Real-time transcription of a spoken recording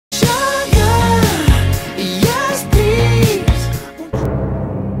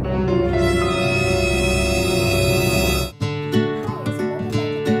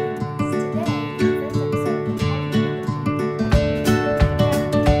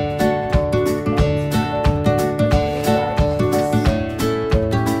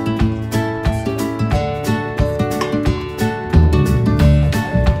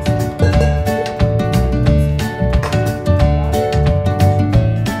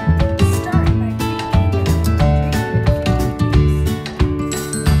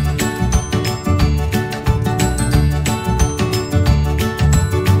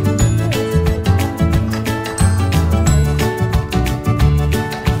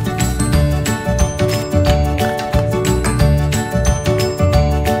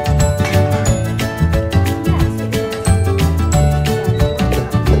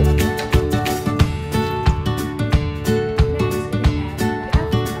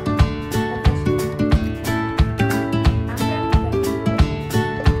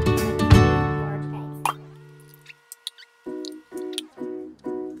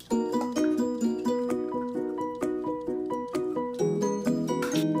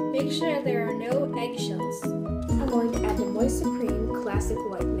sure there are no eggshells. I'm going to add the Moist Supreme Classic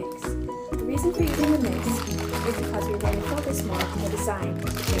White Mix. The reason for using the mix is because we're going to focus more on the design of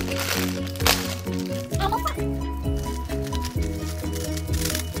the cake.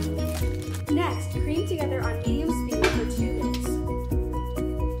 Next, cream together on medium speed for 2 minutes.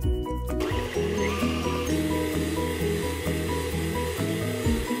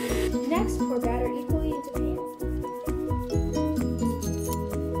 Next, pour batter equally into pan.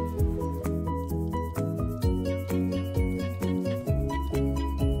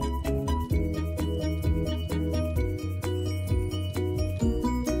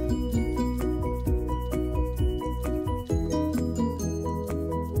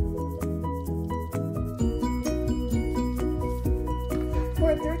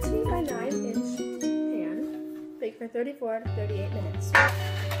 For a 13 by 9 inch pan, bake for 34 to 38 minutes.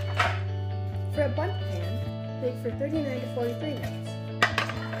 For a bundt pan, bake for 39 to 43 minutes.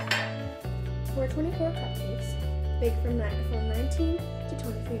 For 24 cupcakes, bake from 19 to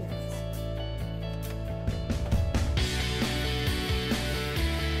 23 minutes.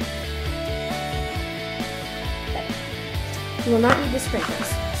 You will not need the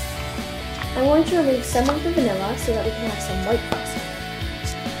sprinklers. I'm going to remove some of the vanilla so that we can have some white frosting.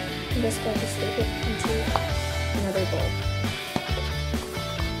 I'm just going to stick it into another bowl.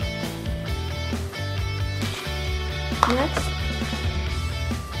 Next,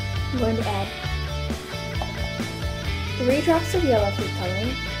 I'm going to add 3 drops of yellow food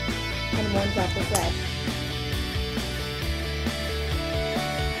coloring and 1 drop of red.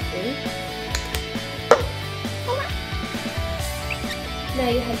 3. Now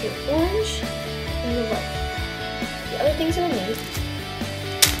you have your orange and your white. The other things you'll need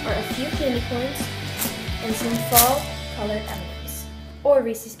are a few candy corns and some fall colored M&Ms or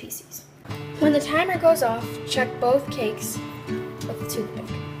Reese's Pieces. When the timer goes off, check both cakes with a toothpick.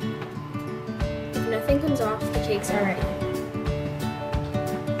 If nothing comes off, the cakes are ready.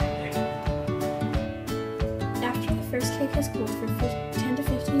 After the first cake has cooled for 10 to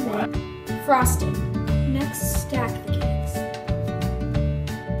 15 minutes, frosting. Next, stack the cakes.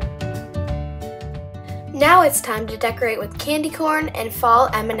 Now it's time to decorate with candy corn and fall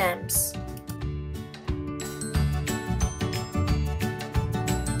M&Ms.